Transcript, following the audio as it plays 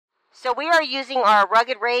So we are using our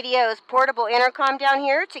Rugged Radio's portable intercom down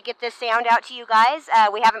here to get this sound out to you guys.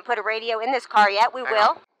 We haven't put a radio in this car yet. We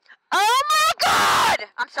will. Oh my God!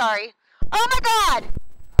 I'm sorry. Oh my God!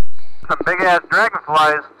 Some big ass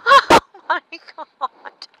dragonflies. Oh my God!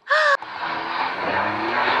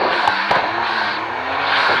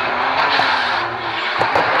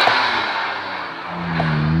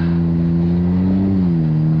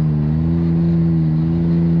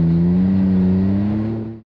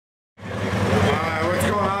 What's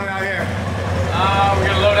going on out here? We're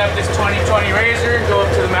gonna load up this 2020 Razor, go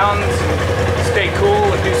up to the mountains, and stay cool,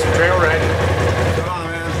 and do some trail riding. Come on,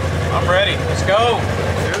 man. I'm ready. Let's go.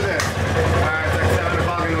 Let's do this. Alright, it's like 7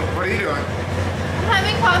 o'clock in the morning. What are you doing? I'm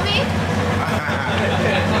having coffee.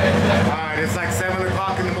 Alright, it's like 7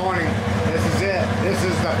 o'clock in the morning. This is it. This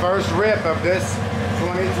is the first rip of this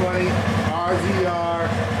 2020 RZR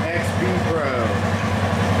XP Pro.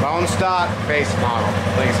 Bone stock base model.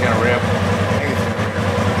 I think it's gonna rip. I think it's gonna rip.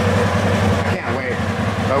 I can't wait.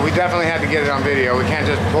 But we definitely had to get it on video. We can't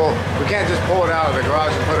just pull it out of the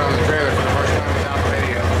garage and put it on the trailer for the first time without the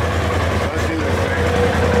video. So let's do this thing.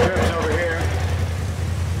 Trip's over here.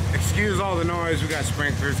 Excuse all the noise, we got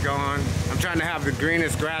sprinklers going. I'm trying to have the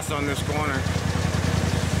greenest grass on this corner.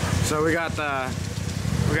 So we got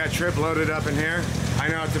Trip loaded up in here. I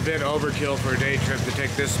know it's a bit overkill for a day trip to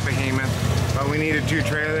take this behemoth, but we needed 2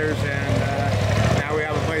 trailers, and now we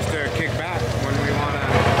have a place to kick back when we want to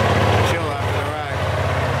chill after the ride.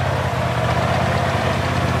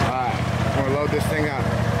 Alright, we'll load this thing up.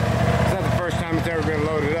 It's not the first time it's ever been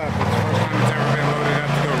loaded up. It's the first time it's ever been loaded up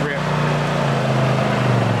to go rip.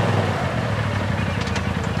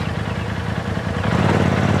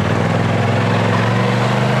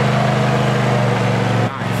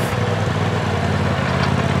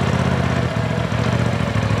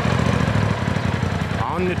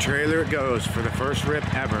 On the trailer it goes for the first rip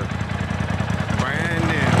ever. Brand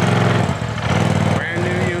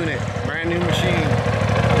new unit, brand new machine. I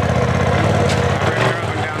ripped her up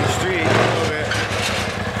and down the street a little bit.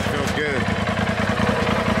 Feels good.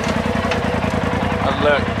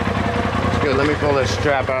 Look. It's good. Let me pull this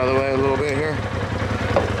strap out of the way a little bit here.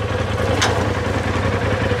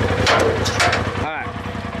 Alright.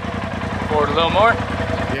 Forward a little more.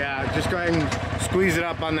 Yeah, just go ahead and squeeze it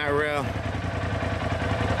up on that rail.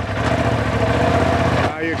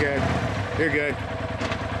 You're good. You're good.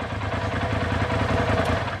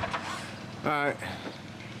 Alright.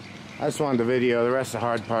 I just wanted the video. The rest of the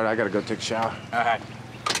hard part, I gotta go take a shower. Alright.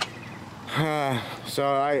 So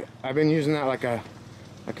I've been using that like a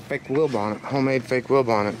fake wheel bonnet, homemade fake wheel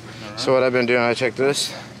bonnet. So what I've been doing, I take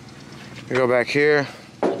this, I go back here,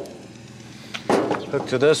 hook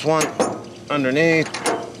to this one, underneath,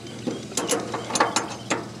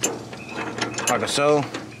 like so.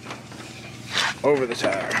 Over the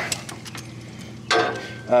tire.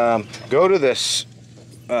 Go to this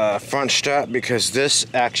front strap, because this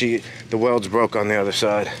actually, the weld's broke on the other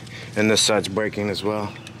side, and this side's breaking as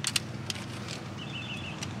well.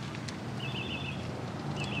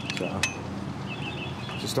 So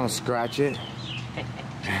just don't scratch it.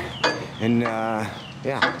 And yeah.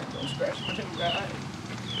 Don't scratch it. Right.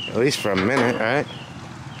 At least for a minute, right? We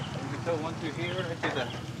can put one through here, right through the...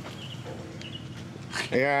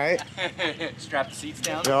 You alright? Strap the seats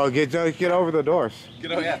down. No, get over the doors.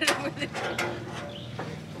 Get over, yeah.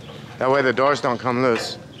 That way the doors don't come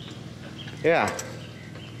loose. Yeah.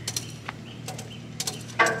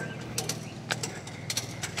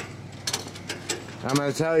 I'm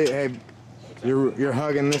gonna tell you, hey, you're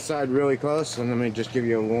hugging this side really close, and let me just give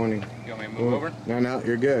you a warning. You want me to move over? No,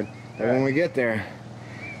 you're good. But when we get there,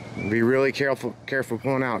 be really careful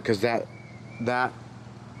pulling out, because that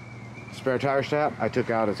spare tire strap, I took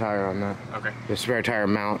out a tire on that. Okay. The spare tire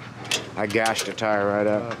mount, I gashed a tire right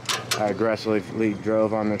up. I aggressively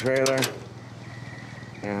drove on the trailer,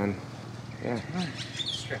 and yeah.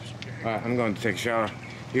 Alright, I'm going to take a shower.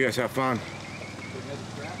 You guys have fun.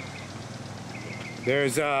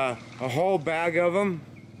 There's a whole bag of them.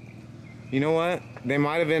 You know what? They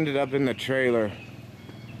might have ended up in the trailer,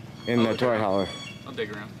 in the toy hauler. I'll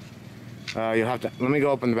dig around. You'll have to, let me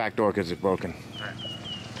go open the back door because it's broken. Alright.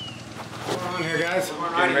 What's going on here, guys?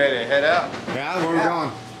 Getting ready to head out. Yeah, where are we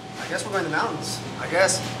going? I guess we're going to the mountains. I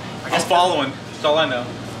guess I'm following. That's all I know.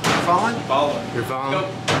 You're following? Following. You're following?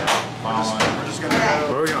 We're just going to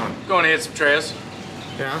go. Where are we going? Going to hit some trails.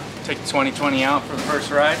 Yeah? Take the 2020 out for the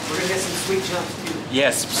first ride. We're going to get some sweet jumps too.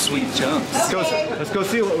 Yes, sweet jumps. Let's go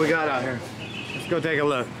see what we got out here. Let's go take a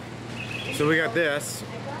look. So we got this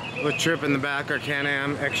with Trip in the back, our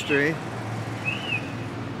Can-Am X3.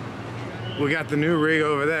 We got the new rig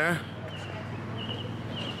over there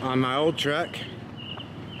on my old truck.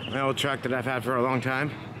 my old truck that I've had for a long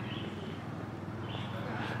time,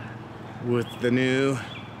 with the new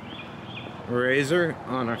Razor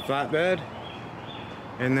on our flatbed.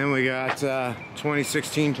 And then we got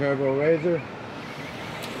 2016 Turbo Razor.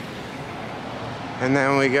 And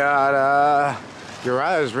then we got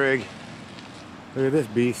Uriah's rig. Look at this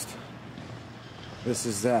beast. This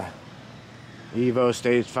is the Evo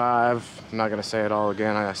Stage 5. I'm not gonna say it all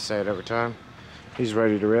again, I say it every time. He's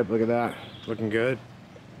ready to rip, look at that. Looking good.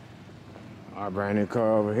 Our brand new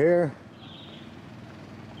car over here.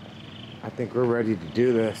 I think we're ready to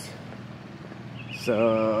do this.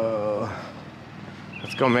 So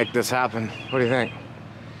let's go make this happen. What do you think?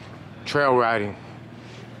 Trail riding.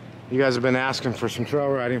 You guys have been asking for some trail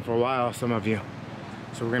riding for a while, some of you.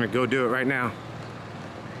 So we're gonna go do it right now.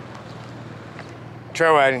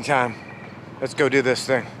 Trail riding time. Let's go do this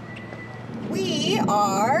thing. We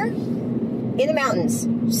are in the mountains,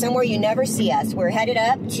 somewhere you never see us. We're headed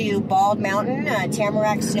up to Bald Mountain,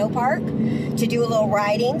 Tamarack Snow Park, to do a little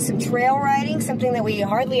riding, some trail riding, something that we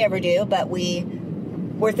hardly ever do, but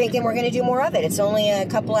we're thinking we're going to do more of it. It's only a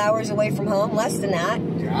couple hours away from home, less than that.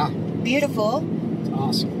 Yeah. Beautiful. It's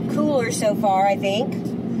awesome. Cooler so far, I think.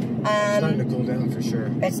 It's starting to cool down for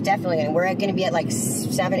sure. It's definitely going to. We're going to be at like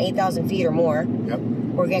 7,000 to 8,000 feet or more. Yep.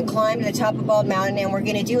 We're going to climb to the top of Bald Mountain, and we're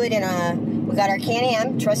going to do it in a... We got our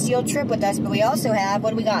Can-Am, trusty old trip with us, but we also have... What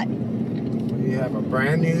do we got? We have a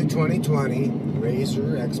brand new 2020 Razor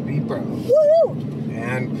XP Pro. Woohoo!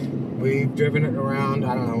 And we've driven it around,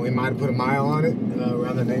 I don't know, we might have put a mile on it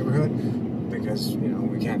around the neighborhood because, you know,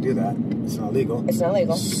 we can't do that. It's not legal. It's not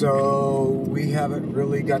legal. So we haven't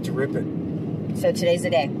really got to rip it. So today's the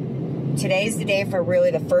day. Today's the day for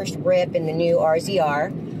really the first rip in the new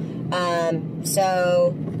RZR.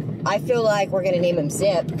 So I feel like we're going to name him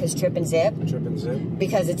Zip, because Trip and Zip. Trip and Zip.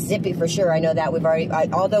 Because it's zippy for sure. I know that we've already,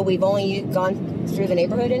 although we've only gone through the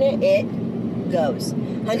neighborhood in it, it goes.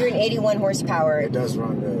 181 horsepower. It does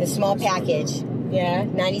run good. A small package. Yeah,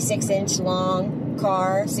 96-inch long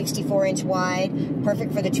car, 64-inch wide.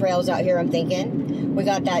 Perfect for the trails out here, I'm thinking. We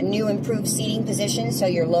got that new improved seating position, so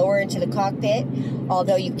you're lower into the cockpit.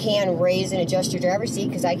 Although you can raise and adjust your driver's seat,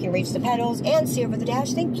 because I can reach the pedals and see over the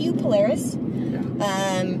dash. Thank you, Polaris. Yeah.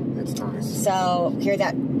 It's nice. So here,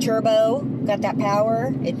 that turbo, got that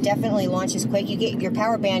power. It definitely launches quick. You get your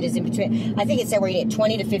power band is in between. I think it said where you get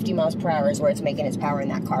 20 to 50 miles per hour is where it's making its power in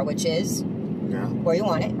that car, which is where you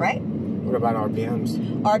want it, right? What about RPMs?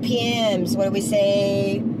 RPMs, what do we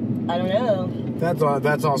say? I don't know.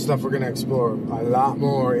 That's all stuff we're going to explore a lot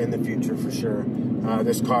more in the future for sure.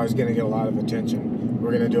 This car is going to get a lot of attention.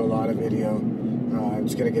 We're going to do a lot of video.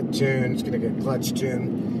 It's going to get tuned. It's going to get clutch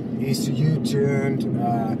tuned, ECU tuned.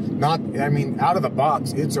 Out of the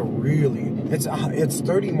box, it's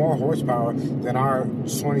 30 more horsepower than our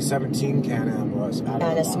 2017 Can-Am was. And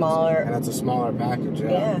a smaller. And it's a smaller package.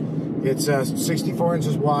 Yeah. It's 64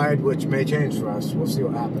 inches wide, which may change for us. We'll see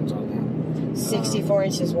what happens on that. 64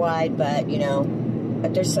 inches wide, but you know,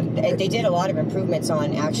 they did a lot of improvements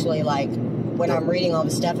on actually, like, when I'm reading all the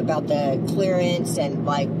stuff about the clearance and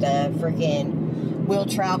like the freaking wheel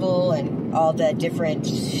travel and all the different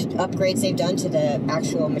upgrades they've done to the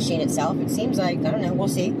actual machine itself. It seems like, I don't know, we'll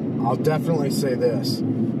see. I'll definitely say this.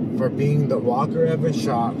 For being the Walker Evans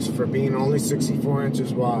shocks, for being only 64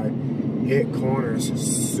 inches wide, it corners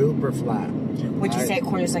super flat. Would you say it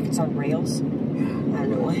corners like it's on rails? Yeah, I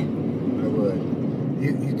don't know why. I would.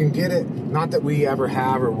 You can get it, not that we ever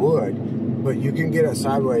have or would, but you can get it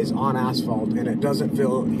sideways on asphalt, and it doesn't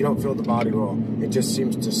feel, you don't feel the body roll. It just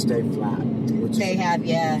seems to stay flat. Which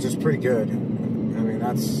is pretty good. I mean,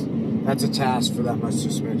 that's a task for that much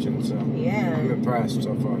suspension, so yeah. I'm impressed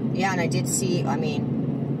so far. Yeah, and I did see,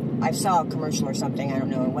 I saw a commercial or something, I don't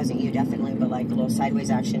know, it wasn't you definitely, but like a little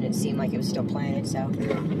sideways action, it seemed like it was still playing, so.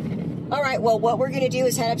 Yeah. All right, well, what we're going to do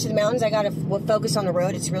is head up to the mountains. I got to focus on the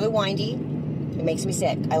road. It's really windy. It makes me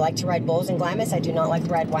sick. I like to ride bulls and Glamis. I do not like to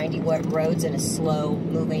ride windy roads in a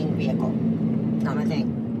slow-moving vehicle. Not my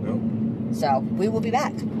thing. Nope. So, we will be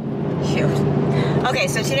back. Shoot. Okay,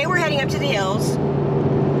 so today we're heading up to the hills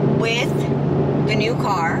with the new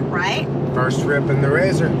car, right? First rip in the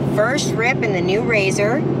Razor. First rip in the new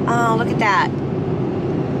Razor. Oh, look at that.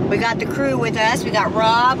 We got the crew with us. We got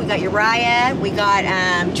Rob, we got Uriah, we got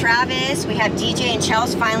Travis, we have DJ and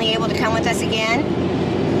Chelsea finally able to come with us again.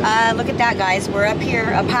 Look at that, guys. We're up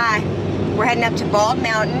here, up high. We're heading up to Bald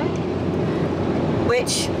Mountain,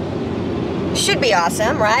 which should be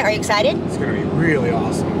awesome, right? Are you excited? It's going to be really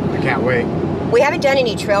awesome. I can't wait. We haven't done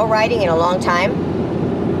any trail riding in a long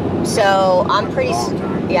time, so I'm pretty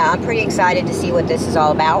excited to see what this is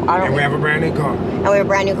all about. And we have a brand new car. And we have a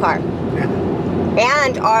brand new car. Yeah.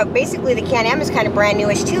 And basically the Can-Am is kind of brand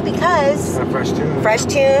newish too because fresh tune. Fresh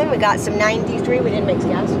tune. We got some 93. We didn't mix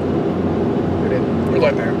gas. We did. We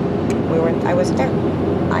weren't there. We weren't. I wasn't there.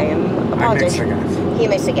 I am apologize. I mixed the gas. He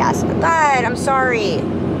mixed the gas. But I'm sorry.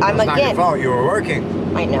 I'm It's not your fault. You were working.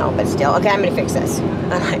 I know, but still. Okay, I'm gonna fix this.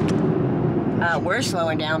 We're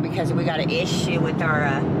slowing down because we got an issue with our.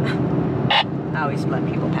 I always let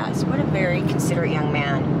people pass. What a very considerate young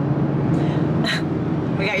man.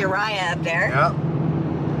 We got Uriah up there. Yep.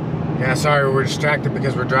 Yeah, sorry, we're distracted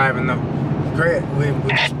because we're driving the.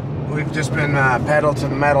 We've just been pedal to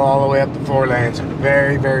the metal all the way up the 4 lanes.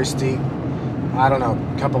 Very, very steep. I don't know,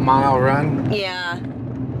 couple mile run. Yeah.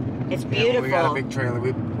 It's beautiful. Yeah, we got a big trailer.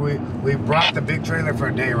 We brought the big trailer for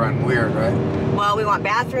a day run. Weird, right? Well, we want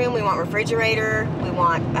bathroom. We want refrigerator. We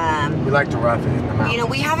want. We like to rough it in the mountains. You know,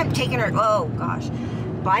 we haven't taken our. Oh gosh,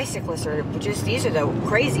 bicyclists are just. These are the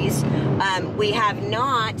crazies. We have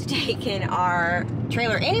not taken our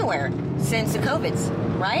trailer anywhere since the COVIDs,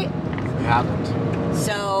 right? We haven't.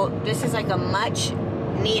 So this is like a much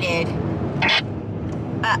needed.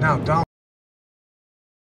 No, don't.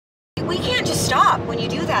 We can't just stop when you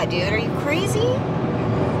do that, dude. Are you crazy?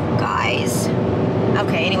 Guys.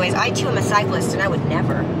 Okay, anyways, I too am a cyclist and I would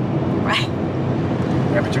never. Right?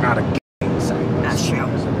 Yeah, but you're not a cyclist. That's true.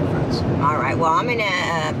 There's a difference. Alright, well, I'm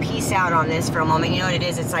gonna peace out on this for a moment. You know what it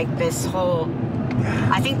is? It's like this whole.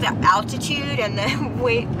 I think the altitude and the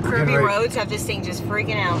curvy roads have this thing just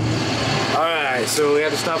freaking out. Alright, so we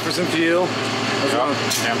had to stop for some fuel.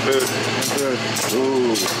 And food.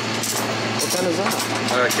 Ooh. What kind is that?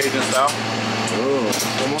 Cajun style. Ooh.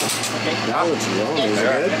 Come on. That looks yummy. Is it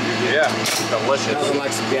good? Yeah. Delicious. Nothing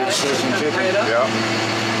like some gas station chicken. Yeah.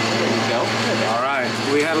 All right,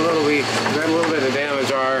 we had a little bit of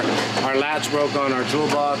damage. Our latch broke on our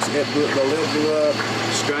toolbox. The lid blew up.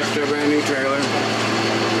 Scratched our brand new trailer.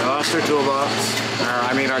 We lost our toolbox.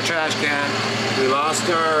 Our trash can. We lost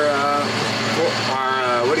our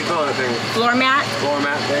what do you call that thing? Floor mat? Floor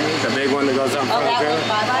mat thing. The big one that goes up in front of the trailer.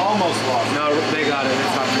 Bye-bye? Almost lost. No, they got it. They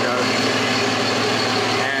fucking got it.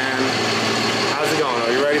 And how's it going?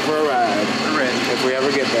 Are you ready for a ride? We're ready. If we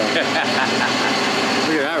ever get there.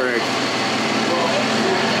 Look at that rig.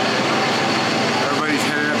 Everybody's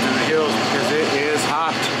headed up to the hills because it is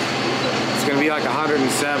hot. It's going to be like 107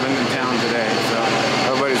 in town today. So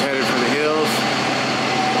everybody's headed for the hills.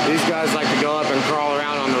 These guys like to go up and crawl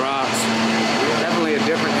around on the rocks. Definitely a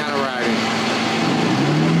different kind of riding.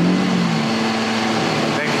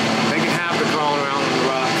 They can have the crawling around on the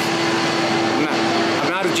rocks. I'm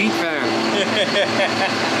not a Jeep fan.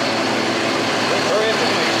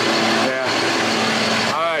 Yeah.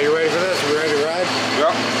 Alright, you ready for this? You ready to ride?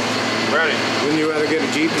 Yep. Ready. Wouldn't you rather get a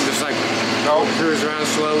Jeep and just like cruise around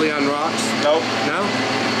slowly on rocks? Nope. No?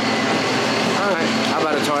 Alright. How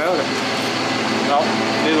about a Toyota? Nope.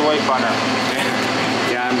 Neither way, fun now.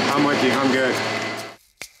 Yeah, I'm with you. I'm good.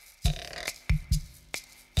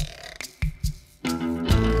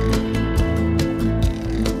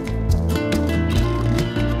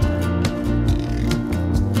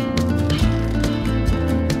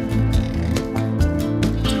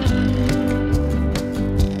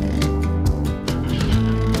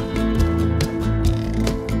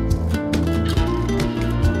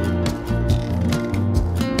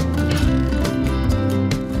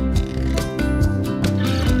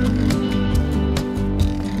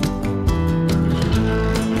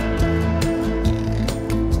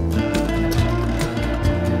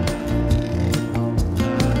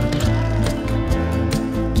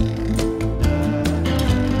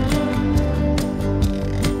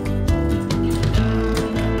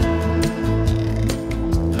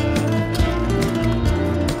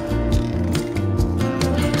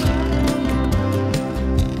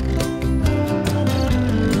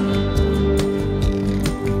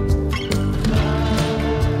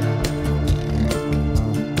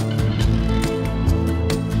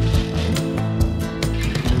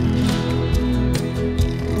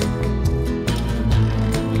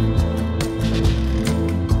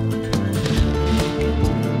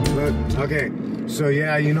 Okay, so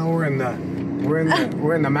yeah, you know we're in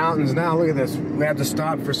the mountains now. Look at this. We have to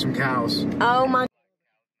stop for some cows. Oh my.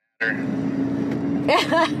 Look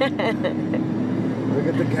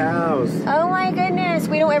at the cows. Oh my goodness.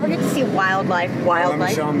 We don't ever get to see wildlife. Let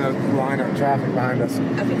me show them the line of traffic behind us.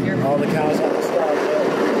 Okay, here. All the cows have to stop.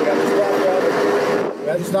 We have to stop for all we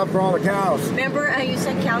have to stop for all the cows. Remember you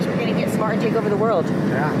said cows were going to get smart and take over the world?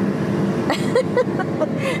 Yeah.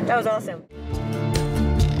 That was awesome.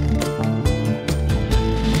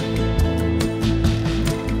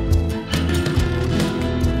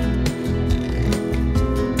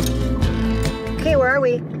 Okay, where are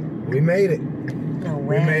we? We made it.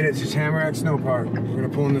 We made it to Tamarack Snow Park. We're gonna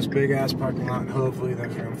pull in this big ass parking lot and hopefully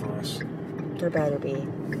there's room for us. There better be.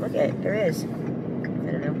 Look at it, there is. I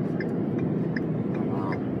don't know.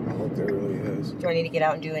 Wow, I hope there really is. Do I need to get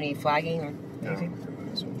out and do any flagging or anything?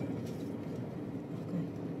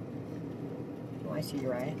 Oh, I see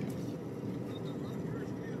you're right.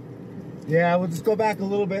 Yeah, we'll just go back a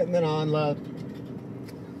little bit and then I'll unload.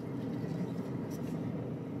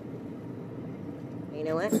 You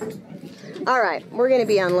know what? All right, we're going to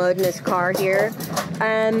be unloading this car here,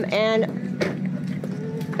 and then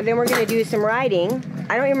we're going to do some riding.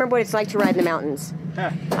 I don't even remember what it's like to ride in the mountains.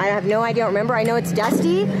 I have no idea. I don't remember. I know it's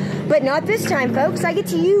dusty, but not this time, folks. I get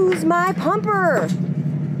to use my pumper.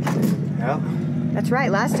 Yeah. That's right.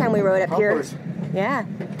 Last time we rode up Pumpers. here. Yeah,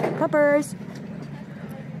 pumpers.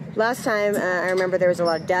 Last time, I remember there was a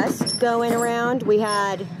lot of dust going around. We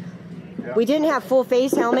didn't have full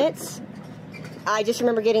face helmets. I just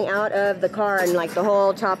remember getting out of the car and like the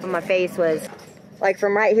whole top of my face was like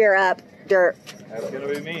from right here up dirt. That's gonna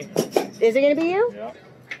be me. Is it gonna be you? Yeah.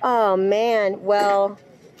 Oh man, well,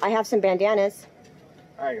 I have some bandanas.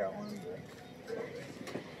 I got one.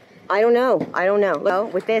 I don't know.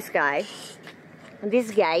 Look, with this guy.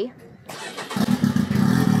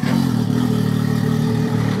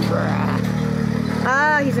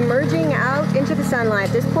 He's emerging out into the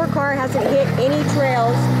sunlight. This poor car hasn't hit any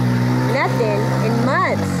trails. Nothing in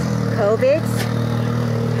months. COVID.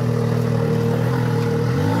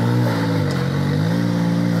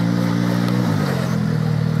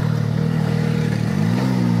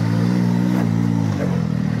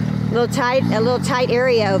 A little tight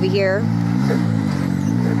area over here.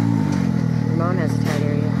 Your mom has a tight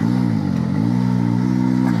area.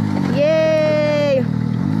 Yay!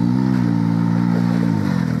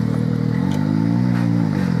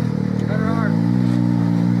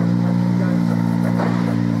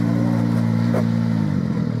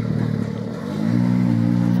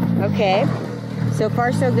 Okay, so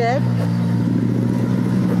far so good.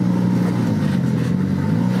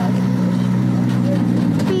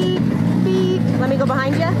 Beep, beep. Let me go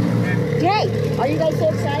behind you. Hey, are you guys so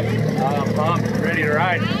excited? I'm pumped, ready to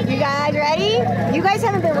ride. You guys ready? You guys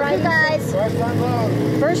haven't been running, guys. First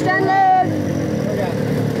unload. First unload. Okay.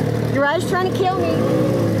 Your eyes trying to kill me.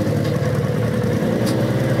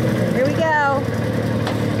 Here we go.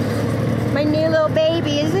 My new little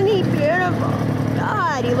baby, isn't he beautiful?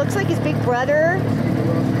 God, he looks like his big brother.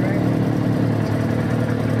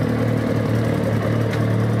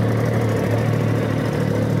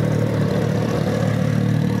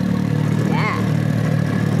 Yeah.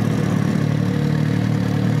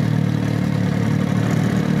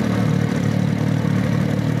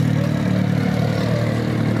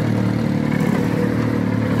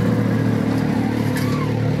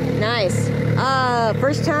 Nice.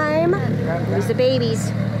 First time. There's the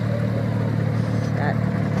babies.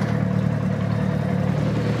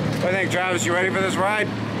 What do you think, Travis? You ready for this ride?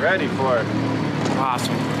 Ready for it.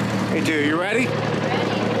 Awesome. Hey, dude, you ready? Ready.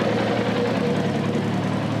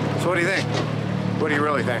 So what do you think? What do you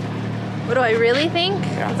really think? What do I really think?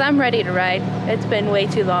 Yeah. Because I'm ready to ride. It's been way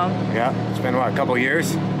too long. Yeah, it's been what, a couple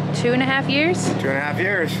years? 2.5 years? 2.5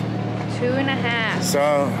 years. 2.5.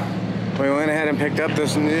 So we went ahead and picked up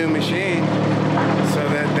this new machine so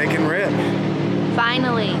that they can rip.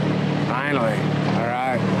 Finally. Finally. All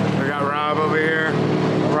right. We got Rob over here.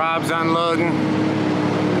 Rob's unloading,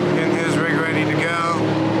 getting his rig ready to go.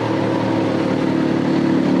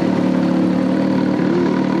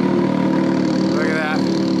 Look at that.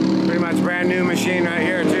 Pretty much brand new machine right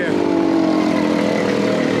here too.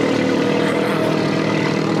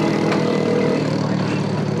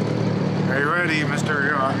 Are you ready,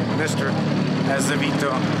 Mr.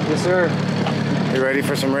 Azavito? Yes, sir. You ready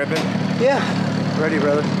for some ripping? Yeah. Ready,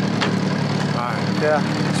 brother. All right. Yeah,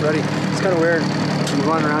 it's ready. It's kind of weird. You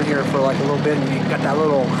run around here for like a little bit and you got that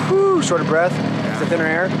little whoo short of breath. Yeah. It's the thinner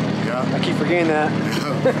air. Yeah. I keep forgetting that.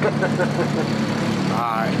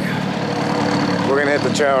 Alright. We're gonna hit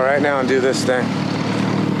the trail right now and do this thing.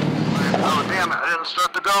 Oh damn it! I didn't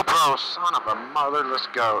start the GoPro. Son of a motherless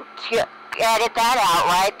goat. Yeah, edit that out,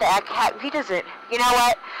 right? He doesn't. You know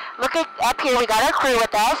what? Look at up here. We got our crew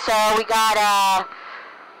with us. So we got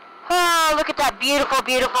oh, look at that beautiful,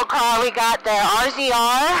 beautiful car. We got the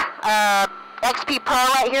RZR XP Pro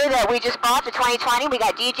right here that we just bought, the 2020. We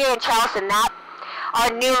got DJ and Charleston, that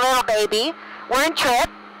our new little baby. We're in Trip.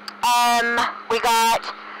 We got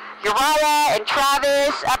Uriah and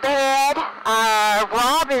Travis up ahead.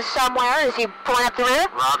 Rob is somewhere. Is he pulling up the rear?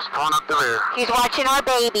 Rob's pulling up the rear. He's watching our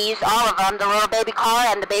babies, all of them, the little baby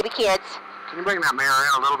car and the baby kids. Can you bring that mirror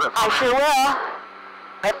in a little bit for I me? sure will.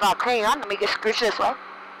 If I can, let me get scooch this way.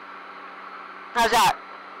 How's that?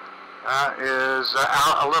 is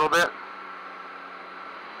out a little bit.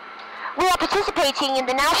 We are participating in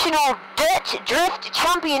the National Dirt Drift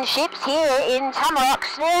Championships here in Tamarack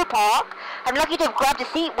Snow Park. I'm lucky to have grabbed a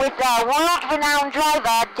seat with world-renowned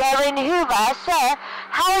driver Darin Hoover. Sir,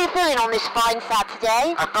 how are you feeling on this fine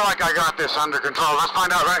Saturday? I feel like I got this under control. Let's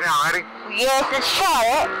find out right now. Ready? Yes, let's try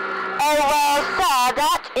it. Oh, well, sir,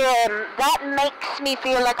 that makes me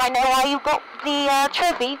feel like I know why you got the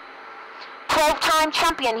trophy. 12-time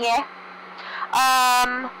champion here.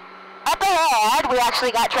 Up ahead, we actually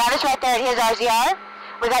got Travis right there in his RZR.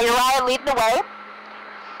 We got Uriah leading the way.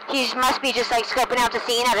 He must be just like scoping out the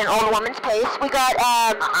scene at an old woman's pace. We got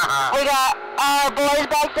our boys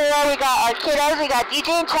back there. We got our kiddos. We got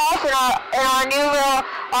DJ and Chess and our new little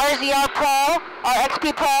RZR Pro, our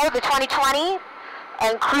XP Pro, the 2020,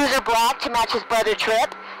 and Cruiser Black to match his brother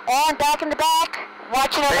Trip. And back in the back,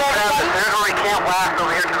 watching over everybody. There's where we can't wax over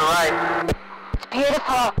here to the right. It's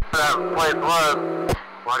beautiful. That place was.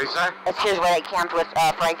 What'd he say? Here's where they camped with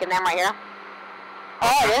Frank and them right here.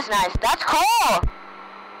 Oh, it is nice. That's cool.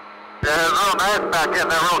 Yeah, it's real nice back in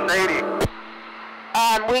there, real shady.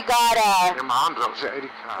 We got Your mom's real shady.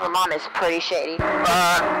 Your mom is pretty shady. So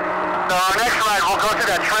our next ride, we'll go through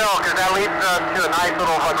that trail because that leads to a nice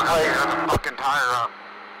little fucking place. That's a fucking tire up.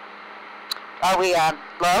 Are we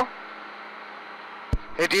low?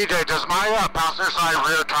 Hey DJ, does my passenger side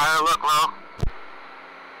rear tire look low?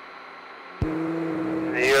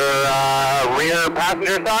 Your rear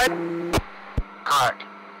passenger side? Correct.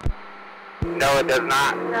 No, it does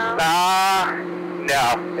not. No.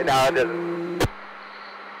 No, it doesn't.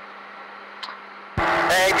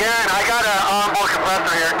 Hey, Darin, I got an onboard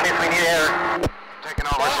compressor here in case we need air. Taking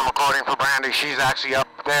over some recording for Brandi. She's actually up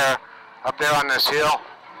there on this hill,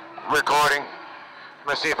 recording.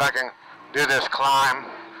 Let's see if I can do this climb.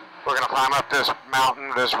 We're gonna climb up this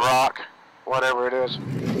mountain, this rock, whatever it is.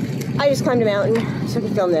 I just climbed a mountain, so I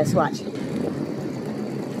can film this. Watch.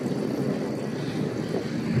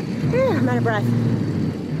 I'm out of breath.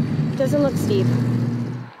 Doesn't look steep.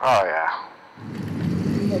 Oh yeah.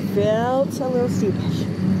 It felt a little steepish.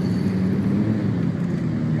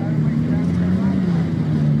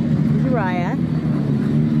 Uriah.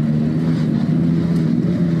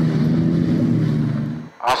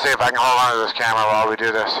 I'll see if I can hold on to this camera while we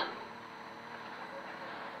do this.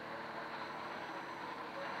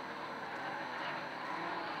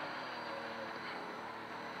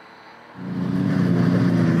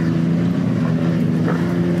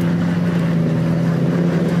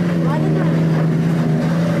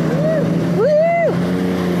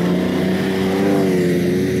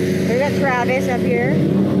 Travis up here.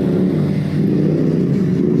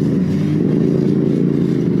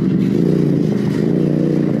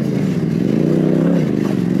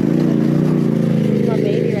 My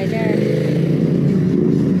baby right there.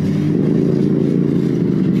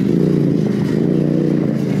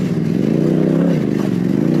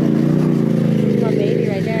 My baby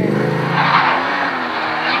right there.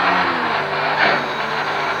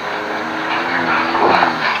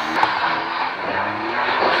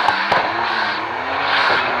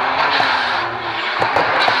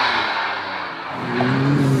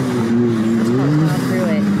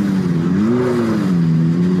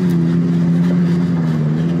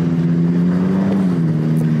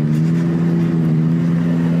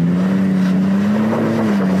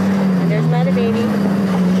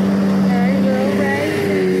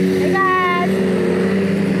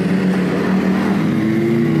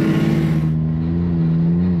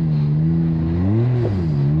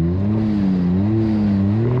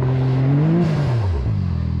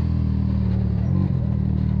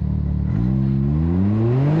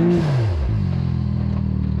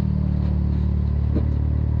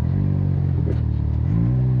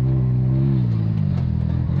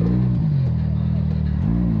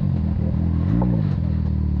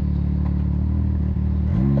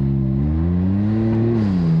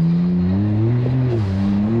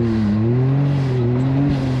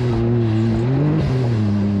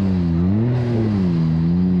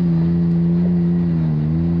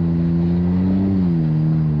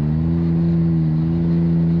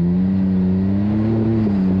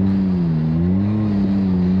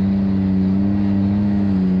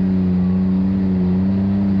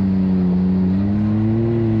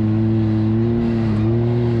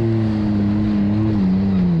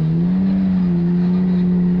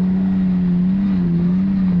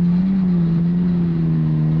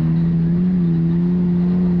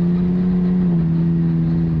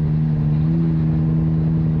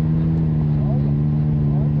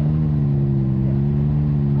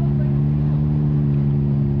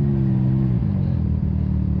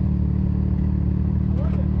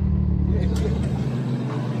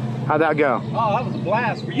 How'd that go? Oh, that was a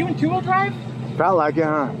blast. Were you in two-wheel drive? Felt like it,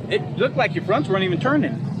 huh? It looked like your fronts weren't even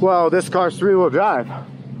turning. Well, this car's 3-wheel drive.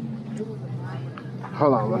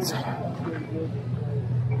 Hold on, let's see.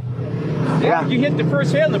 Yeah, you hit the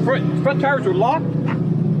first hill and the front tires were locked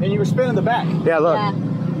and you were spinning the back. Yeah, look. Yeah.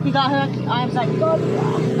 He got hooked. I was like, go.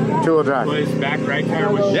 2-wheel drive. His back right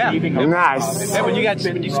tire was shaving up. Nice. And when you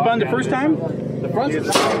spun the first time, the front was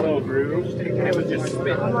a little groove. It was just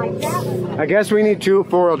spinning. I guess we need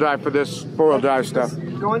 4-wheel drive for this 4-wheel drive stuff.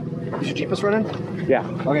 Going? Is your Jeep running? Yeah.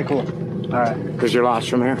 Okay, cool. All right. Because you're lost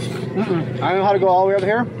from here. I know how to go all the way over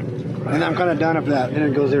here, and I'm kind of done after that, and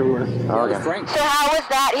it goes everywhere. Okay. So how was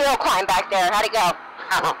that hill climb back there? How'd it go?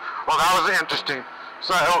 Well, that was interesting.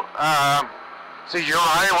 So, see,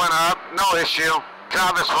 Uriah went up, no issue.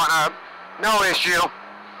 Travis went up, no issue.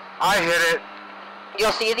 I hit it.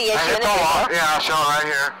 You'll see the I issue hit in the the video. water. Yeah, I'll show it right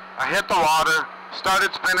here. I hit the water,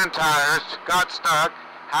 started spinning tires, got stuck,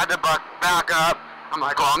 had to back up. I'm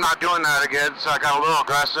like, well, I'm not doing that again, so I got a little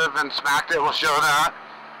aggressive and smacked it. We'll show that.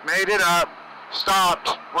 Made it up,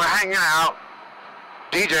 stopped. We're hanging out.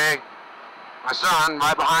 DJ, my son,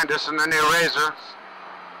 right behind us in the new Razor.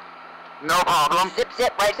 No problem. Zip,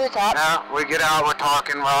 zip, right to the top. Yeah, we get out, we're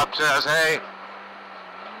talking. Rob says, hey,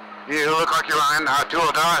 you look like you're on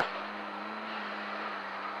 2-wheel drive.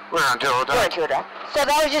 We're on 2-wheel drive. You're on 2-wheel drive. So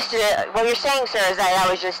that was just, what you're saying, sir, is that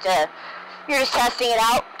was just, you're just testing it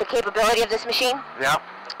out, the capability of this machine? Yep.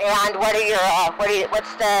 And what's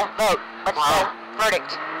the vote? What's the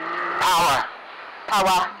verdict? Power.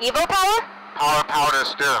 Power. Evo power? Power to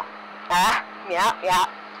steer. Yeah.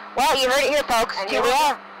 Well, you heard it here, folks. And here we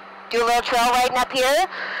are. Do a little trail riding up here.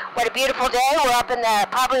 What a beautiful day. We're up in the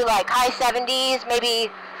probably like high 70s, maybe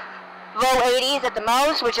low 80s at the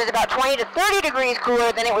most, which is about 20 to 30 degrees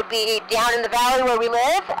cooler than it would be down in the valley where we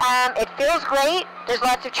live. It feels great. There's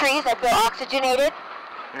lots of trees. I feel oxygenated.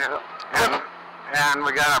 Yeah. And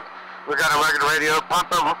we got a regular radio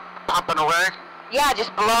pumping away. Yeah,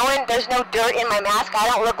 just blowing. There's no dirt in my mask. I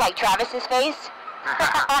don't look like Travis's face.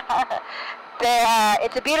 But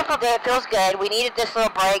it's a beautiful day. It feels good. We needed this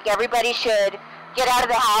little break. Everybody should get out of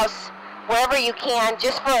the house wherever you can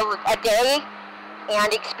just for a day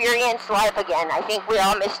and experience life again. I think we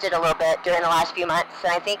all missed it a little bit during the last few months,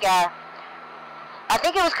 and I think it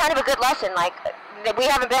was kind of a good lesson. Like, we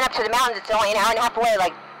haven't been up to the mountains. It's only an hour and a half away.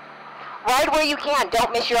 Like, ride where you can.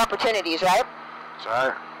 Don't miss your opportunities, right? That's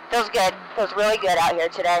right. Feels good. Feels really good out here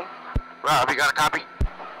today. Rob, you got a copy?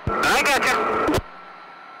 I got you.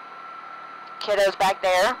 Kiddos back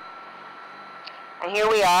there. And here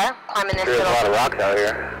we are, climbing this There's little... a lot of rocks out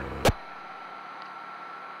here.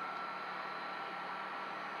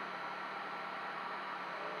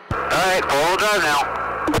 Alright, 4-wheel drive now.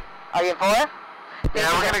 Are you in 4?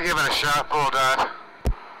 Yeah, we're gonna give it a shot, 4-wheel drive.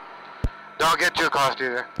 Don't get too close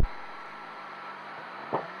either.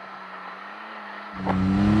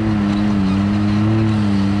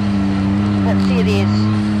 Let's see these.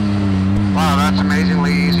 Wow, that's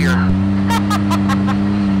amazingly easier.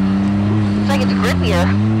 It's like it's grippier.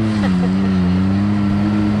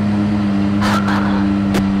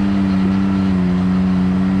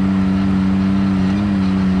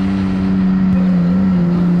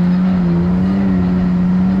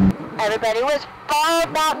 Everybody was far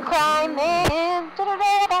about climbing.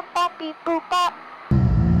 Da-da-da-da-bop-beep-boop-bop.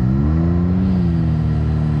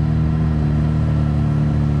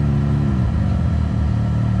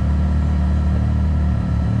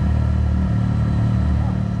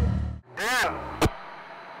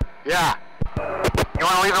 Yeah. You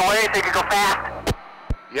want to leave the way so you can go fast?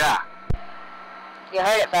 Yeah. You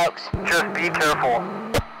heard it, folks. Just be careful.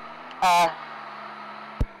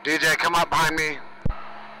 DJ, come up behind me.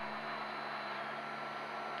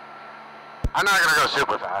 I'm not going to go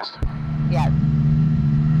super fast. Yeah.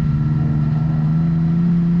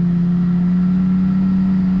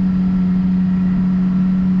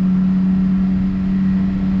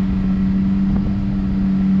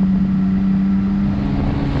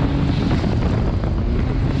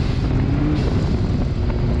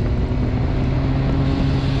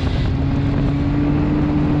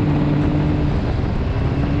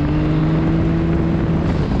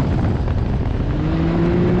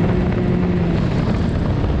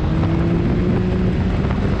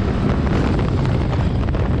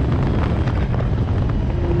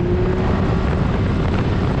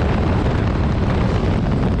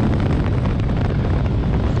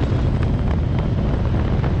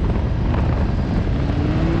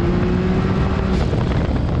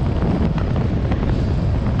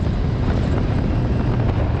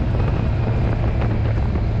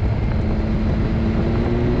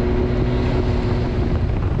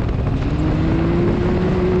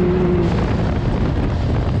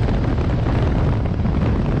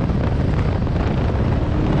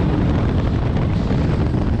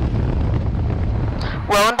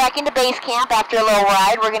 rolling back into base camp after a little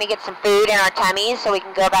ride. We're going to get some food in our tummies so we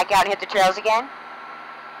can go back out and hit the trails again.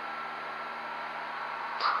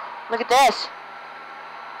 Look at this.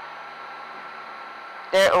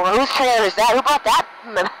 There, whose trailer is that? Who bought that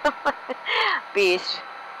beast?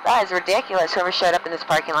 That is ridiculous, whoever showed up in this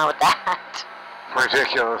parking lot with that.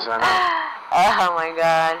 Ridiculous, I know. Oh my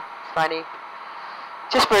god, it's funny.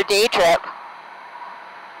 Just for a day trip.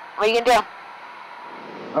 What are you gonna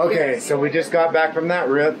do? Okay, so we just got back from that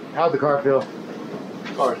rip. How'd the car feel?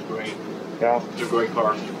 The car's great. Yeah. It's a great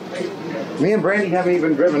car. Me and Brandi haven't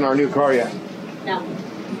even driven our new car yet. No.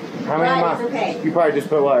 How many Right, miles? it's okay. You probably just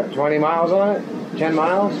put what, 20 miles on it? 10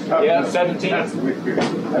 miles? Yeah, 17. Are you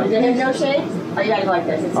gonna have no shades? Or you gotta go like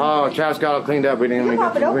this? Oh, Travis got all cleaned up. We didn't. We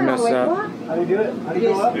messed up. How do you do it? How do you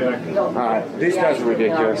go up? All right, these guys are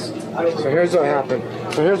ridiculous. So here's what happened.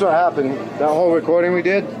 That whole recording we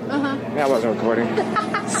did. That wasn't recording.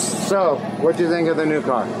 So, what do you think of the new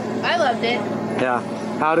car? I loved it. Yeah.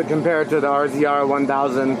 How'd it compare to the RZR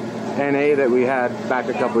 1000 NA that we had back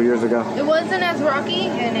a couple years ago? It wasn't as rocky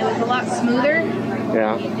and it was a lot smoother.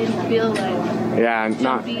 Yeah. It didn't feel like Yeah, and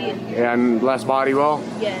jumpy. and less body roll.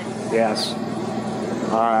 Yes. Yes.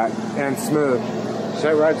 All right, and smooth.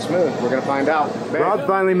 Set right smooth. We're gonna find out. Rob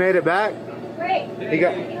finally made it back. Great.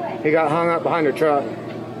 He got hung up behind a truck.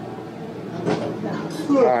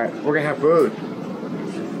 All right, we're gonna have food.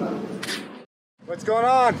 What's going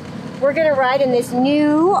on? We're gonna ride in this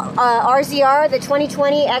new RZR, the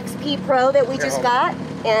 2020 XP Pro that we just got.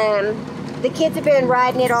 And the kids have been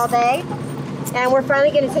riding it all day. And we're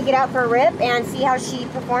finally gonna take it out for a rip and see how she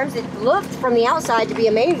performs. It looked from the outside to be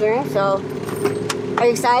amazing, so. Are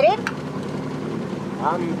you excited?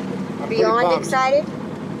 I'm Beyond pumped. excited?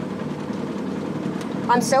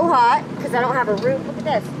 I'm so hot because I don't have a roof. Look at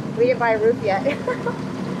this. We didn't buy a roof yet.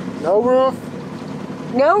 No roof.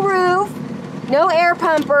 No roof. No air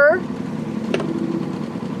pumper.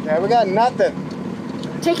 Yeah, we got nothing.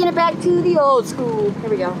 Taking it back to the old school. Here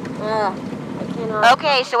we go. I cannot.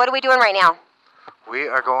 Okay, so what are we doing right now? We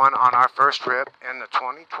are going on our first trip in the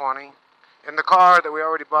 2020 in the car that we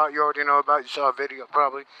already bought. You already know about. You saw a video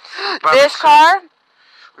probably. This car?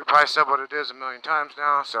 We probably said what it is a million times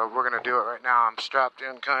now, so we're going to do it right now. I'm strapped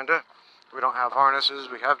in, kind of. We don't have harnesses.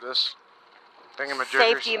 We have this thingamajiggers.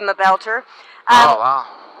 Safety belter. Oh, wow.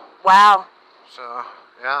 Wow. So,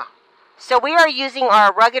 yeah. So we are using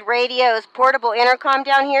our Rugged Radio's portable intercom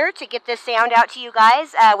down here to get this sound out to you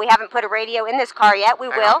guys. We haven't put a radio in this car yet. We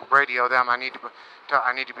will. Radio them. I need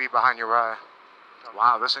to be behind your ride.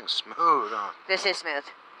 Wow, this thing's smooth. This is smooth.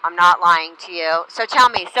 I'm not lying to you. So tell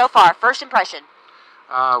me, so far, first impression.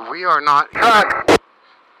 We are not.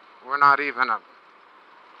 We're not even a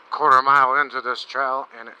quarter mile into this trail,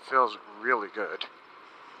 and it feels really good.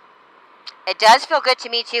 It does feel good to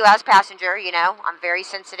me too, as passenger. You know, I'm very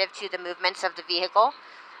sensitive to the movements of the vehicle.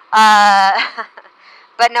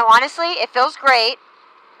 But no, honestly, it feels great.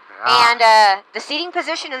 Yeah. And the seating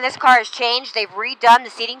position in this car has changed. They've redone the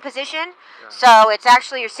seating position. So it's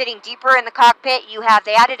actually, you're sitting deeper in the cockpit.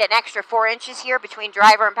 They added an extra 4 inches here between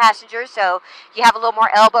driver and passenger, so you have a little more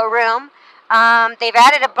elbow room. They've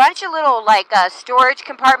added a bunch of little storage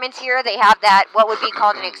compartments here. They have that, what would be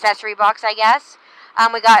called an accessory box, I guess.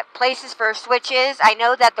 We got places for switches. I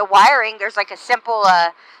know that the wiring, there's like a simple,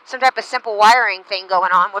 some type of simple wiring thing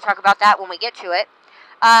going on. We'll talk about that when we get to it.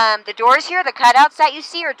 The doors here, the cutouts that you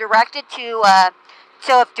see are directed to,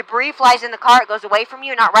 so if debris flies in the car, it goes away from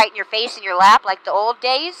you, not right in your face and your lap like the old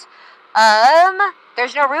days.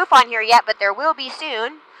 There's no roof on here yet, but there will be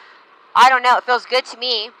soon. I don't know. It feels good to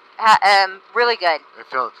me. Really good. It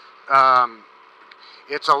feels,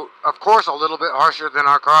 it's of course a little bit harsher than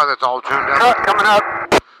our car that's all tuned up. Coming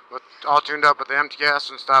up. All tuned up with the MTS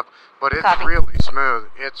and stuff, but it's really smooth.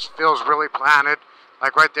 It feels really planted.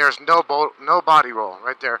 Like right there's no body roll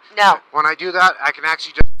right there. No. When I do that, I can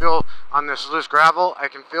actually just feel on this loose gravel, I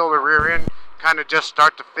can feel the rear end kind of just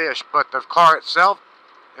start to fish, but the car itself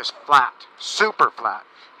is flat, super flat.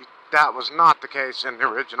 That was not the case in the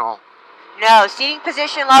original. No, seating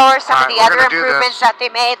position lower, some of the other improvements that they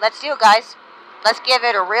made. Let's do it, guys. Let's give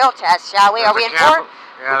it a real test, shall we? Are we in for?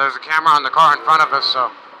 Yeah, there's a camera on the car in front of us, so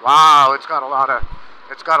wow, it's got a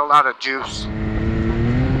lot of juice.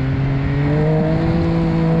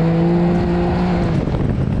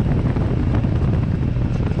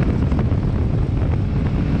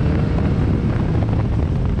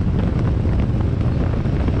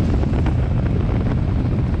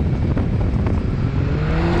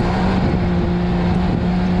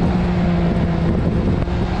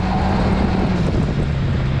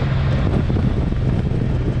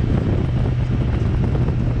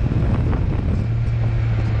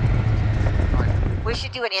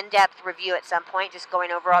 an in-depth review at some point, just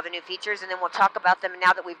going over all the new features, and then we'll talk about them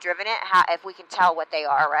now that we've driven it, if we can tell what they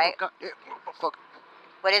are, right? Look.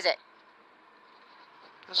 What is it?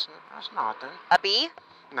 That's nothing. A bee?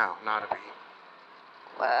 No, not a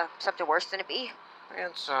bee. Something worse than a bee?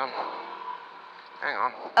 It's, hang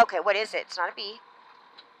on. Okay, what is it? It's not a bee.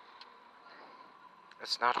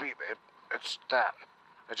 It's not a bee, babe. It's that.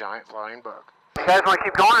 A giant flying bug. You guys want to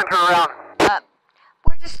keep going and turn around?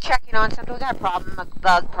 We're just checking on something. We got a problem, a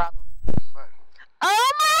bug problem. What?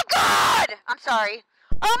 Oh my God! I'm sorry.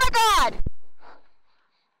 Oh my God!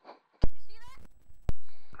 Did you see that?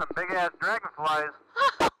 Some big ass dragonflies.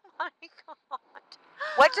 Oh my God!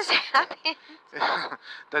 What just happened?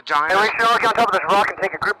 The giant. Hey, we should all get on top of this rock and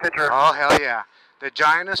take a group picture. Oh hell yeah! The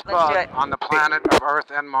giantest Let's do bug it. on the planet of Earth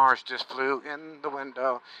and Mars just flew in the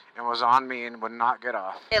window and was on me and would not get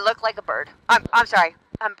off. It looked like a bird. I'm sorry.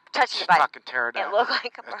 I'm touching the bite. Fucking pterodactyl. It looked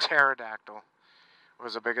like a A bird. pterodactyl. It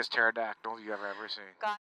was the biggest pterodactyl you have ever seen.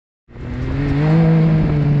 God.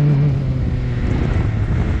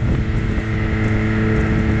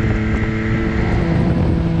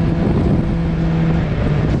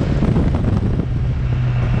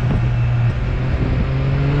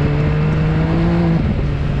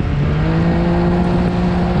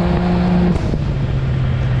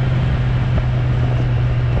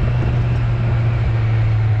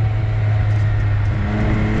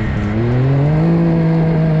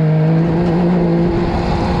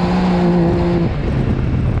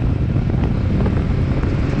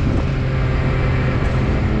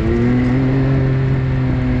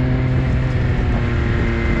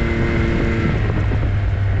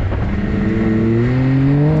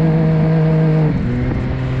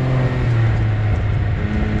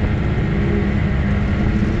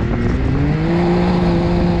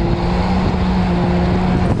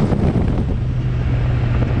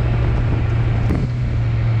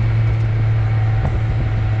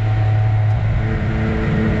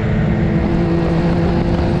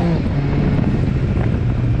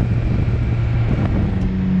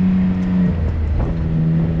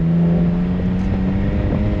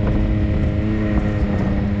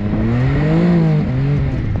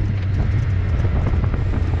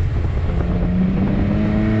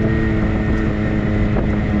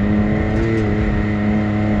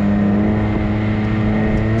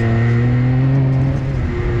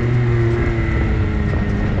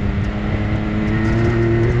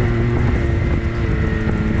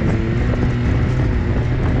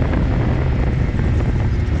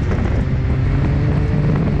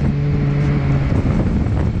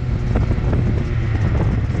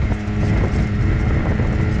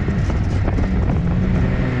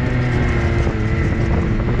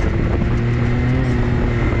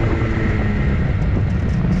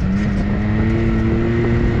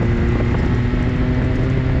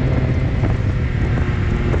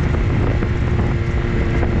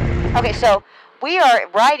 Okay, so we are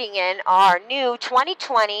riding in our new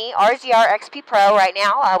 2020 RZR XP Pro right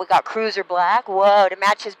now. We got Cruiser Black, whoa, to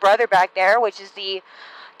match his brother back there, which is the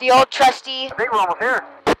old trusty. I think we're almost here.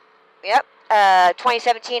 Yep,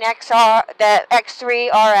 2017 XR, the X3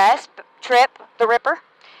 RS Trip, the Ripper.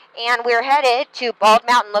 And we're headed to Bald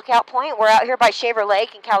Mountain Lookout Point. We're out here by Shaver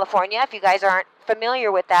Lake in California, if you guys aren't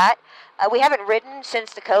familiar with that. We haven't ridden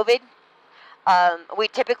since the COVID. We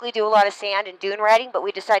typically do a lot of sand and dune riding, but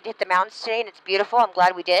we decided to hit the mountains today, and it's beautiful. I'm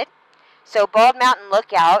glad we did. So Bald Mountain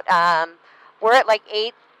Lookout, we're at like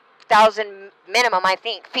 8,000 minimum, I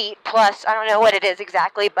think, feet plus. I don't know what it is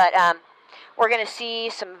exactly, but we're going to see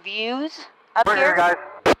some views up We're here, guys.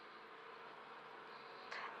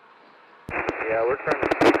 Yeah, we're trying to...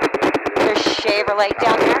 There's Shaver Lake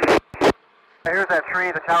down there. Here's that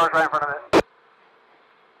tree. The tower's right in front of it.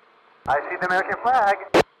 I see the American flag.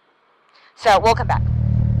 So we'll come back.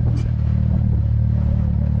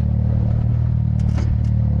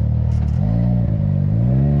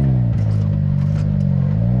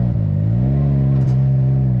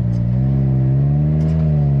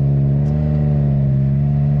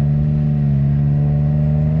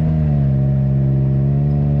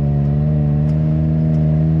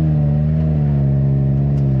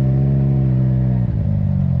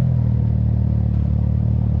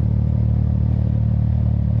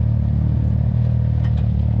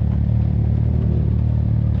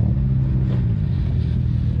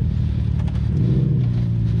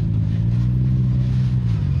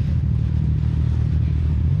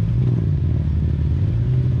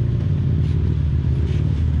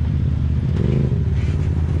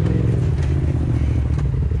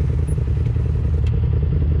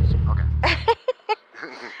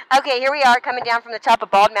 Okay, here we are coming down from the top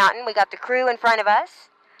of Bald Mountain. We got the crew in front of us.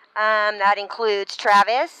 That includes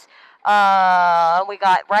Travis. We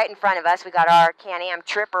got right in front of us, we got our Can-Am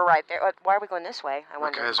Tripper right there. Why are we going this way, I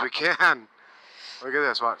wonder? Because we can. Look at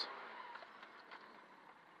this, watch.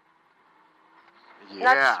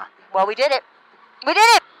 Yeah. Well, we did it. We did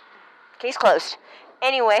it! Case closed.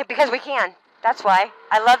 Anyway, because we can. That's why.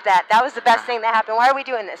 I love that. That was the best thing that happened. Why are we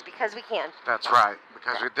doing this? Because we can. That's right.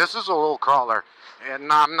 Because this is a little crawler.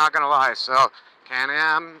 And I'm not going to lie. So,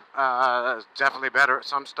 Can-Am is definitely better at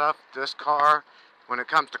some stuff. This car, when it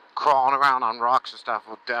comes to crawling around on rocks and stuff,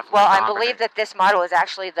 will definitely I believe that this model is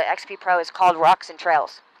actually, the XP Pro is called Rocks and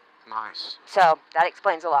Trails. Nice. So that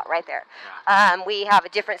explains a lot right there. Yeah. We have a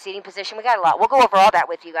different seating position. We got a lot. We'll go over all that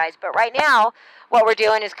with you guys. But right now, what we're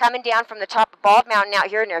doing is coming down from the top of Bald Mountain out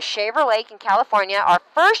here near Shaver Lake in California. Our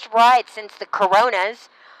first ride since the Coronas.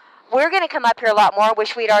 We're going to come up here a lot more.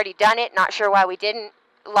 Wish we'd already done it. Not sure why we didn't.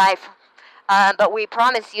 Life. But we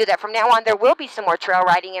promise you that from now on, there will be some more trail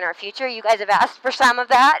riding in our future. You guys have asked for some of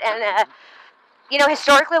that. And, you know,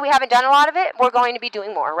 historically, we haven't done a lot of it. We're going to be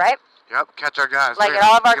doing more, right? Yep, catch our guys. Like at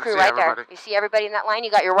all of our crew right there. You see everybody in that line.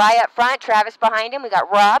 You got your Rye up front, Travis behind him. We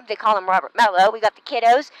got Rob. They call him Robert Mello. We got the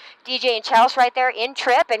kiddos, DJ and Chelsea right there in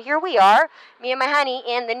trip. And here we are, me and my honey,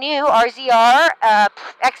 in the new RZR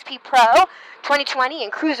XP Pro 2020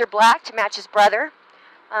 in Cruiser Black to match his brother.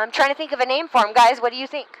 I'm trying to think of a name for him. Guys, what do you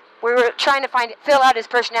think? We were trying to fill out his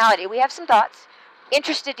personality. We have some thoughts.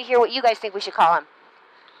 Interested to hear what you guys think we should call him.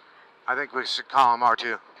 I think we should call him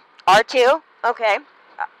R2. R2? Okay.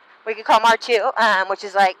 We could call him R2, which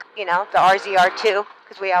is like, you know, the RZR2,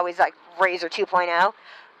 because we always like Razor 2.0.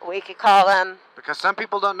 We could call him... Because some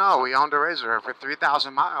people don't know, we owned a Razor. For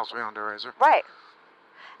 3,000 miles, we owned a Razor. Right.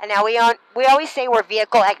 And now we always say we're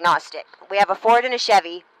vehicle agnostic. We have a Ford and a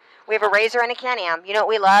Chevy. We have a Razor and a Can-Am. You know what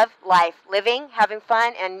we love? Life. Living, having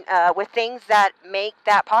fun, and with things that make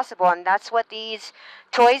that possible. And that's what these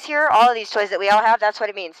toys here, all of these toys that we all have, that's what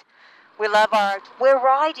it means. We love we're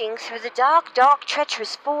riding through the dark, dark,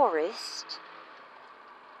 treacherous forest.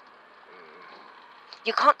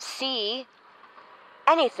 You can't see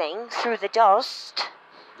anything through the dust.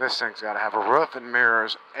 This thing's got to have a roof and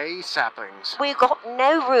mirrors, saplings. We got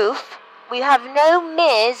no roof. We have no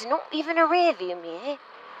mirrors, not even a rear view mirror,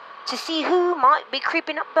 to see who might be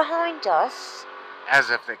creeping up behind us.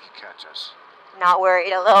 As if they could catch us. Not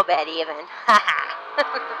worried a little bit even.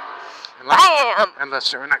 Bam!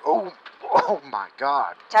 Unless they're like, oh my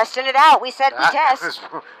God. Testing it out. We said we test.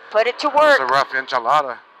 Put it to work. It's a rough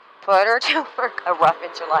enchilada. Put her to work. A rough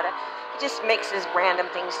enchilada. He just mixes random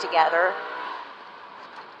things together.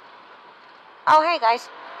 Oh, hey, guys.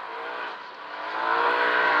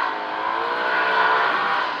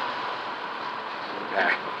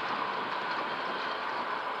 Okay.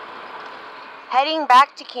 Heading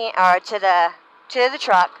back to the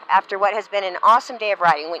truck after what has been an awesome day of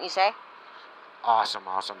riding, wouldn't you say? Awesome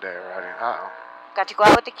day of riding. Uh-oh. Got to go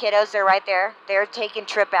out with the kiddos. They're right there. They're taking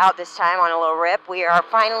Trip out this time on a little rip. We were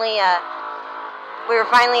finally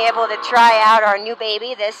able to try out our new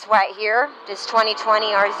baby, this right here, this 2020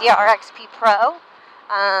 RZR XP Pro.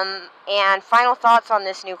 And final thoughts on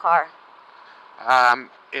this new car.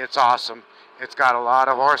 It's awesome. It's got a lot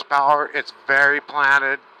of horsepower. It's very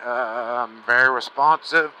planted, very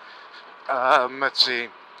responsive. Let's see.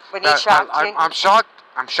 I'm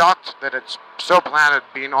shocked that it's so planted,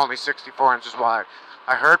 being only 64 inches wide.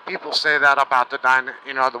 I heard people say that about the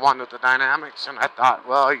one with the dynamics, and I thought,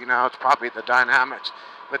 well, you know, it's probably the dynamics.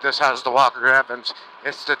 But this has the Walker Evans.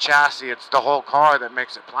 It's the chassis. It's the whole car that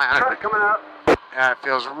makes it planted. Truck coming up. Yeah, it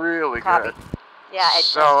feels really good. Yeah.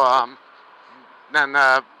 So, then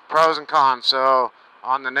the pros and cons. So,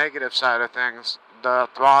 on the negative side of things, the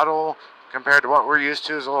throttle compared to what we're used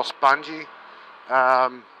to is a little spongy.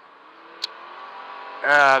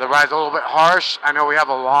 The ride's a little bit harsh. I know we have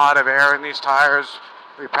a lot of air in these tires.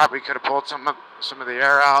 We probably could have pulled some of the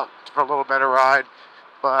air out for a little better ride,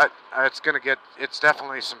 but it's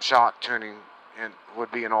definitely some shock tuning and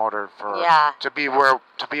would be in order for to be what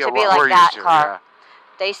we're used to. Car. Yeah.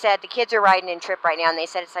 They said the kids are riding in Trip right now, and they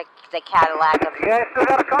said it's like the Cadillac of. You guys still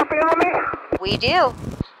got a copy on me? We do.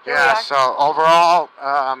 Yeah. So overall,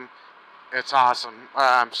 it's awesome.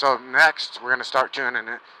 So next we're gonna start tuning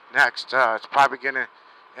it. Next, it's probably gonna.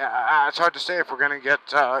 It's hard to say if we're gonna get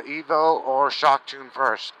Evo or shock tune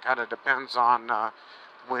first. Kind of depends on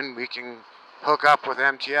when we can hook up with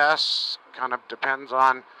MTS. Kind of depends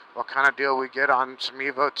on what kind of deal we get on some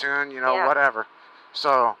Evo tune. You know, whatever.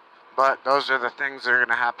 So, but those are the things that are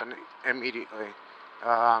gonna happen immediately.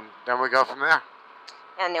 Then we go from there.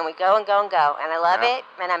 And then we go and go and go. And I love it,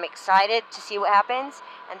 and I'm excited to see what happens.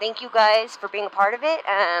 And thank you guys for being a part of it.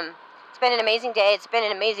 It's been an amazing day. It's been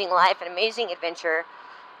an amazing life, an amazing adventure.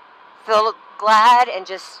 feel glad and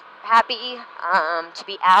just happy to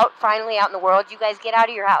be out, finally out in the world. You guys get out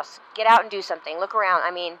of your house. Get out and do something. Look around.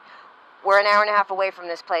 I mean, we're an hour and a half away from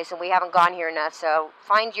this place, and we haven't gone here enough. So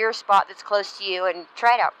find your spot that's close to you and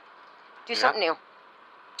try it out. Do something new.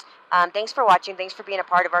 Thanks for watching. Thanks for being a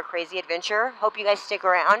part of our crazy adventure. Hope you guys stick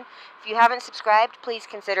around. If you haven't subscribed, please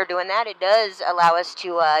consider doing that. It does allow us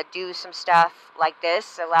to do some stuff like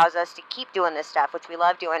this. It allows us to keep doing this stuff, which we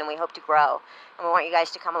love doing, and we hope to grow. And we want you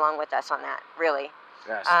guys to come along with us on that, really.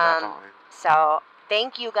 Yes, definitely. So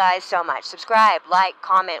thank you guys so much. Subscribe, like,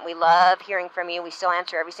 comment. We love hearing from you. We still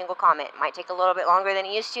answer every single comment. It might take a little bit longer than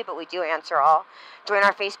it used to, but we do answer all. Join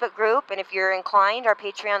our Facebook group, and if you're inclined, our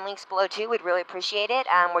Patreon link's below too. We'd really appreciate it.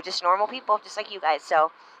 We're just normal people, just like you guys.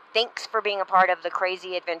 So thanks for being a part of the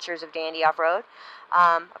crazy adventures of Dandi Off-Road.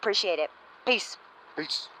 Appreciate it. Peace.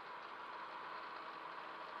 Peace.